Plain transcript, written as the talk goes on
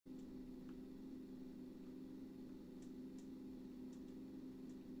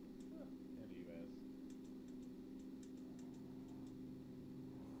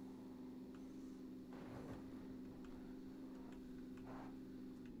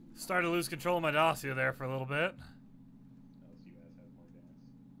Started to lose control of my Dacia there for a little bit. Oh, so US has more gas.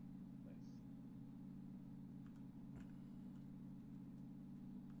 Nice.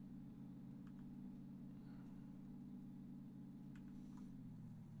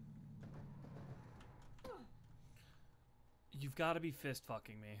 You've got to be fist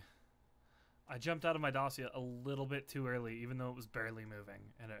fucking me. I jumped out of my Dacia a little bit too early, even though it was barely moving,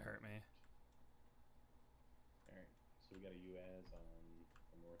 and it hurt me. Alright, so we got a US on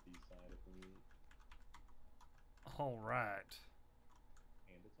the northeast side if we need. Alright.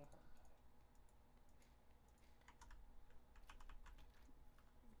 And it's a hard time.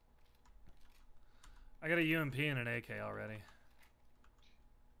 I got a UMP and an AK already.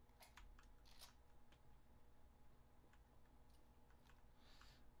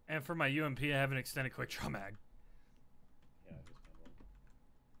 And for my UMP, I have an extended quick draw mag. Yeah, I just found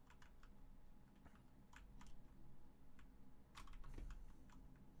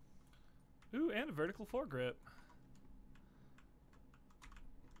one. Ooh, and a vertical foregrip.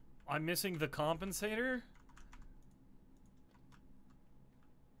 I'm missing the compensator.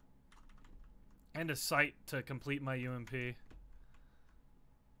 And a sight to complete my UMP.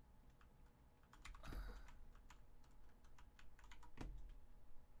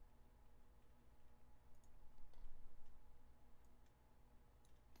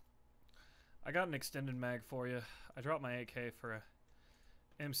 I got an extended mag for you. I dropped my AK for a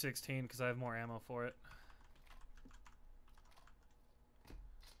M16 because I have more ammo for it.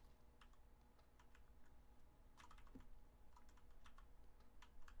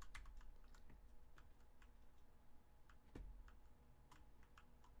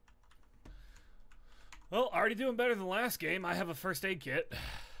 Well, already doing better than last game. I have a first aid kit.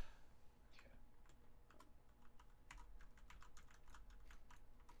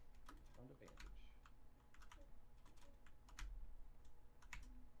 Found a bandage.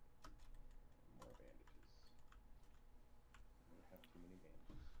 More bandages. I don't have too many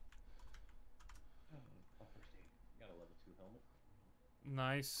bandages. Oh, first aid. Got a level 2 helmet.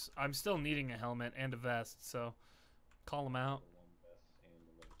 Nice. I'm still needing a helmet and a vest, so call them out. Level 1 vest and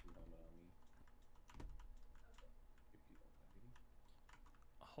the level 2 helmet on me. If you don't have any.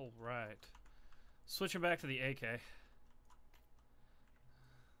 All right. Switching back to the AK. And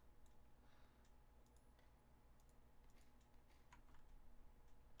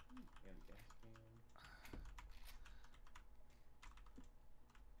the gas can.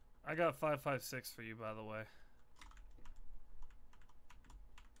 I got 5.56 for you, by the way.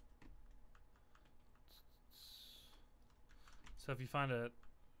 So if you find a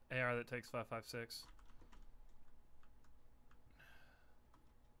AR that takes 5.56.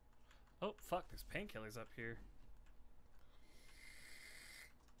 Oh, fuck, there's painkillers up here.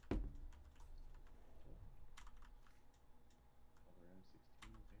 Other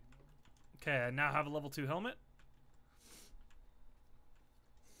M16 with ammo. Okay, I now have a level 2 helmet.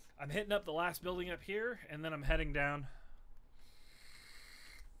 I'm hitting up the last building up here, and then I'm heading down.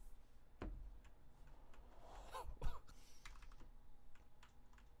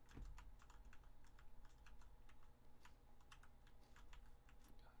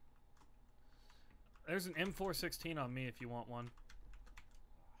 There's an M416 on me if you want one.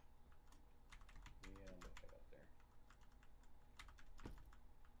 Yeah, I'm gonna head up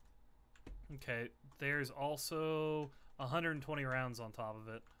there. Okay, there's also 120 rounds on top of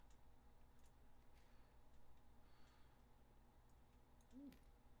it.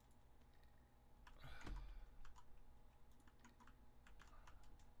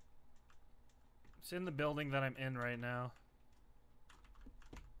 It's in the building that I'm in right now.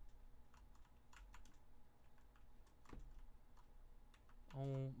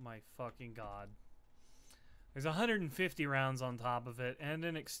 Oh my fucking god. There's 150 rounds on top of it and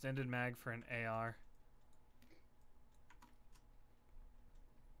an extended mag for an AR.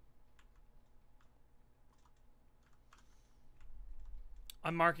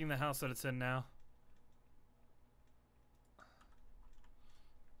 I'm marking the house that it's in now.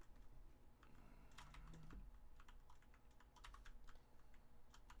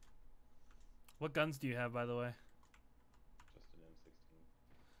 What guns do you have, by the way? Just an M16.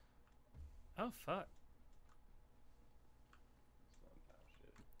 Oh, fuck. It's one pound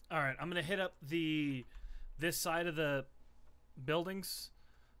shit. Alright, I'm gonna hit up this side of the buildings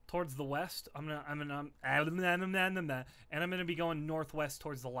towards the west. And I'm gonna be going northwest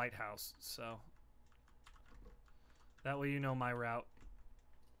towards the lighthouse, so that way you know my route.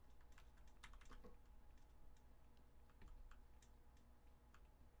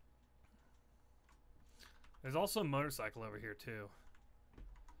 There's also a motorcycle over here too.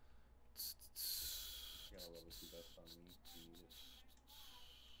 Got a level 2 vest on me. You need it.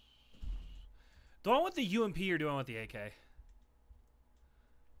 Do I want the UMP or do I want the AK? Do you have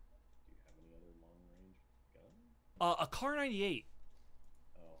any other long range gun? A Car 98.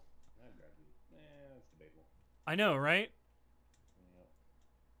 Oh, I'd grab you. That's debatable. I know, right? Yeah.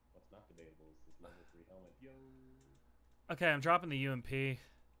 What's not debatable is this level 3 helmet. Yo. Okay, I'm dropping the UMP. Okay,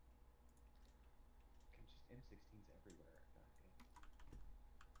 just M16s everywhere. God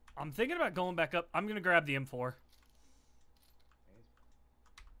damn. I'm thinking about going back up. I'm gonna grab the M4.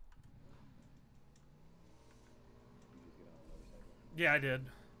 You just get on a motorcycle. Yeah, I did.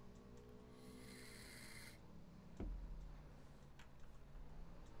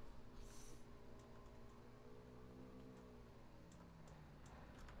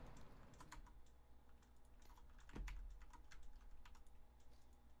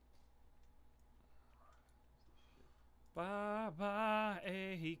 Bye bye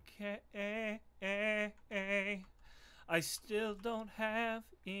AK. I still don't have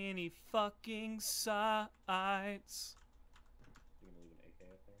any fucking sights. You gonna leave an AK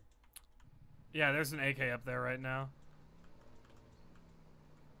up there? Yeah, there's an AK up there right now.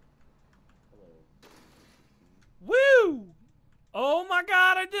 Hello. Woo! Oh my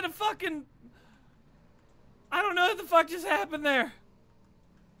god, I did a fucking... I don't know what the fuck just happened there.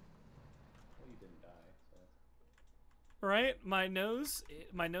 Well, you didn't die, so that's... Right? My nose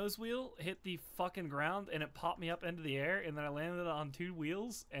wheel hit the fucking ground and it popped me up into the air and then I landed on 2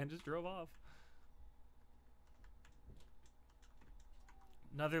 wheels and just drove off.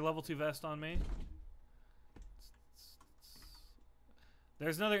 Another level 2 vest on me.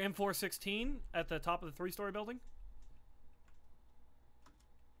 There's another M416 at the top of the 3-story building.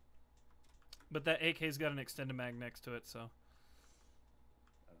 But that AK's got an extended mag next to it, so. I've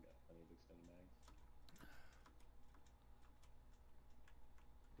got plenty of extended mags.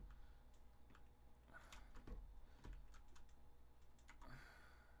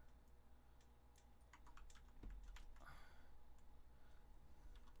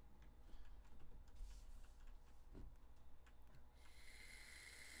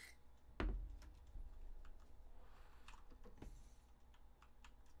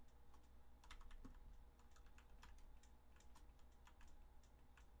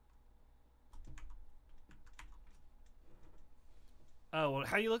 Oh, well,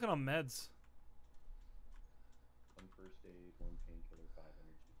 how you looking on meds? 1 first aid, 1 painkiller, 5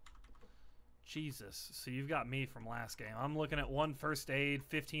 energy. Jesus. So you've got me from last game. I'm looking at 1 first aid,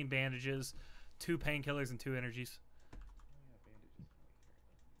 15 bandages, 2 painkillers, and 2 energies. Oh yeah, bandages.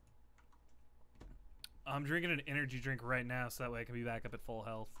 I'm drinking an energy drink right now so that way I can be back up at full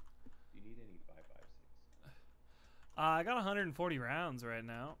health. Do you need any 5.56? I got 140 rounds right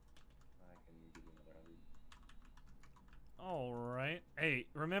now. I can give you another 100. Alright. Hey,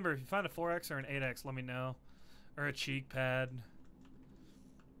 remember, if you find a 4X or an 8X, let me know. Or a cheek pad.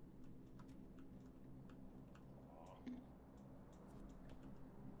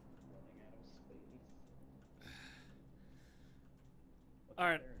 Running out of space. What's All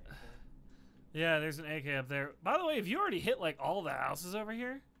up right. there, an AK? Yeah, there's an AK up there. By the way, have you already hit, like, all the houses over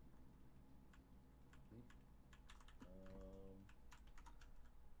here?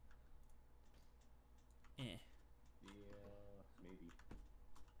 Eh. Yeah, maybe.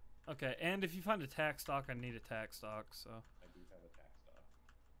 Okay, and if you find a tack stock, I need a tack stock, so. I do have a tack stock,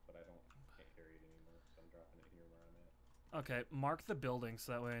 but I can't carry it anymore, so I'm dropping it here where I'm at. Okay, mark the building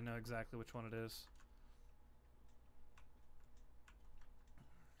so that way I know exactly which one it is.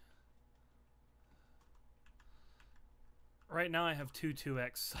 Right now I have 2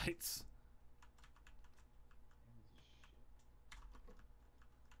 2X sights. Man, this is shit.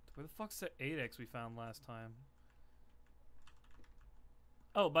 Where the fuck's that 8X we found last time?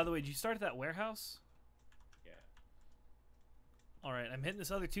 Oh, by the way, did you start at that warehouse? Yeah. Alright, I'm hitting this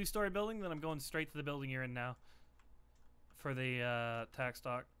other 2-story building, then I'm going straight to the building you're in now. For the tack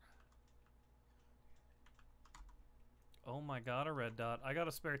stock. Oh my god, a red dot. I got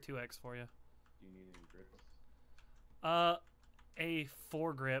a spare 2X for you. Do you need any grips? A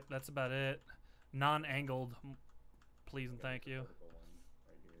 4 grip, that's about it. Non-angled, please and thank you. Vertical one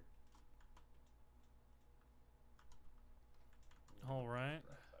right here. Alright. Right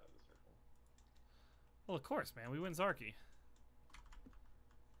side of the circle. Well, of course, man. We win Zarky.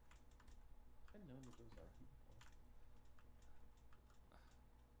 I've known that those are before.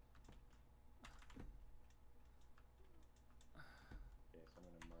 Okay, so I'm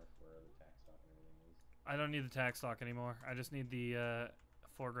gonna mark where the tack stock and everything is. I don't need the tack stock anymore. I just need the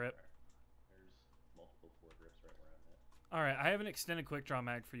 4 grip. There's multiple 4 grips right where I'm at. Alright, I have an extended quick draw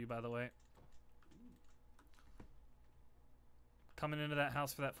mag for you, by the way. Ooh. Coming into that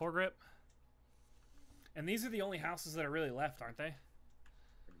house for that 4 grip. And these are the only houses that are really left, aren't they?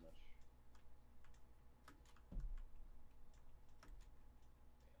 Pretty much.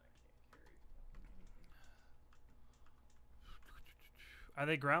 Are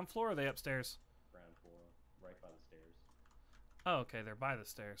they ground floor or are they upstairs? Ground floor, right by the stairs. Oh, okay, they're by the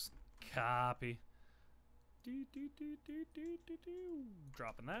stairs. Copy.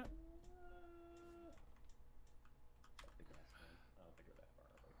 Dropping that. I think that's fine. I don't think we're that far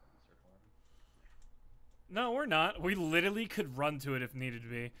away from the circle arm. No, we're not. We literally could run to it if needed to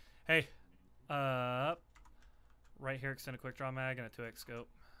be. Hey, right here, extend a quick draw mag and a 2x scope.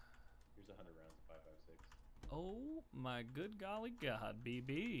 Here's 100 rounds of 5.56. Oh my good golly god,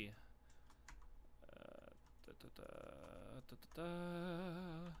 BB.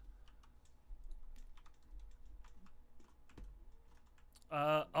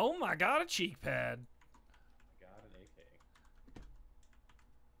 Oh my god, a cheek pad. I got an AK. I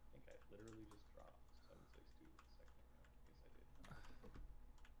think I literally just dropped 7.62 the second round. Yes,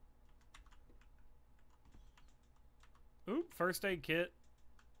 I did. Oop, first aid kit.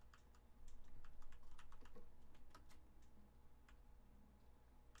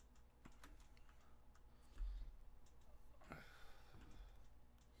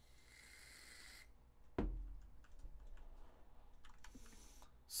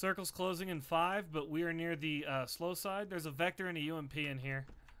 Circle's closing in 5, but we are near the slow side. There's a Vector and a UMP in here.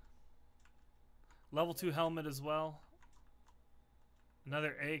 Level 2 helmet as well.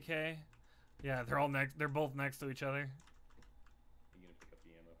 Another AK. Yeah, they're all next. They're both next to each other. Are you gonna pick up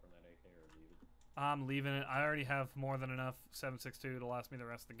the ammo from that AK or leave it? I'm leaving it. I already have more than enough 7.62 to last me the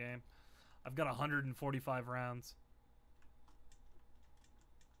rest of the game. I've got 145 rounds.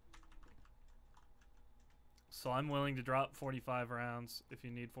 So I'm willing to drop 45 rounds if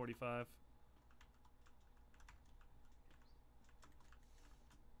you need 45.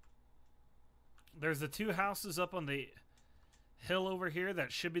 There's the 2 houses up on the hill over here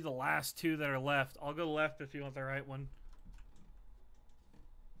that should be the last 2 that are left. I'll go left if you want the right one.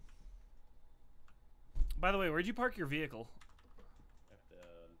 By the way, where'd you park your vehicle? At the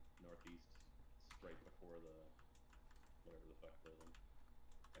northeast, right before the whatever the fuck building.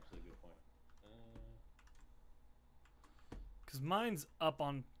 Actually, good point. Because mine's up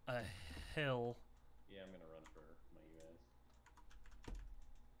on a hill. Yeah, I'm gonna run for my US.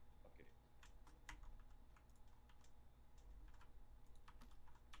 Fuck it.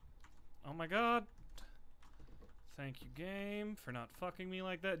 Oh my god. Thank you, game, for not fucking me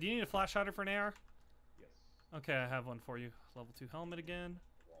like that. Do you need a flash hider for an AR? Yes. Okay, I have one for you. Level 2 helmet again.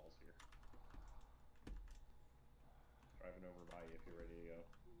 The walls here. Driving over by you if you're ready to go.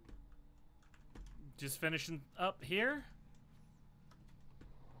 Just finishing up here.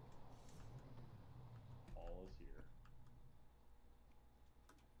 All is here.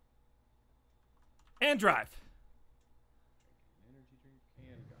 And drive. Drinking an energy drink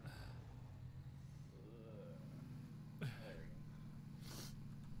and gun. There we go.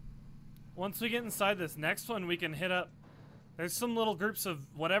 Once we get inside this next one, we can hit up. There's some little groups of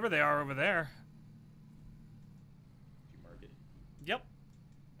whatever they are over there. Did you mark it? Yep.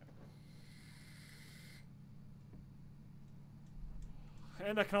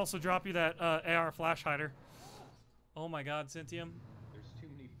 And I can also drop you that AR flash hider. Oh my god, Cyntium. There's too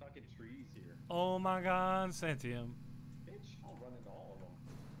many fucking trees here. Oh my god, Cyntium. Bitch, I'll run into all of them.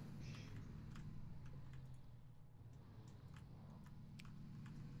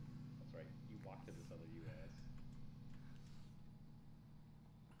 That's right, you walk to this other US.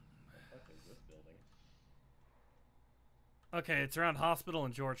 What the fuck is this building? Okay, it's around Hospital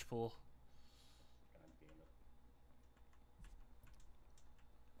and George Pool. God damn it.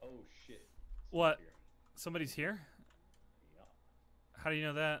 Oh shit. What? Here. Somebody's here? Yeah. How do you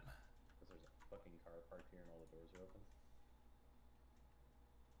know that? Because there's a fucking car parked here and all the doors are open.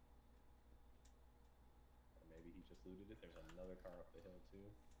 Or maybe he just looted it. There's another car up the hill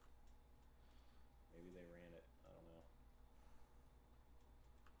too. Maybe they ran it. I don't know.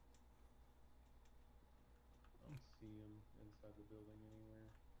 I don't see him inside the building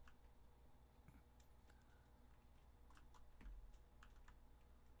anywhere.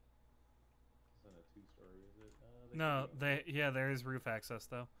 This isn't a 2-story, is it? They No, could be on- yeah, there is roof access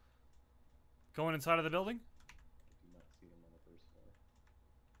though. Going inside of the building? I do not see them on the first floor.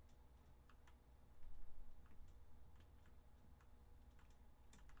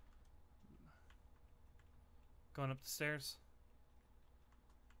 Going up the stairs?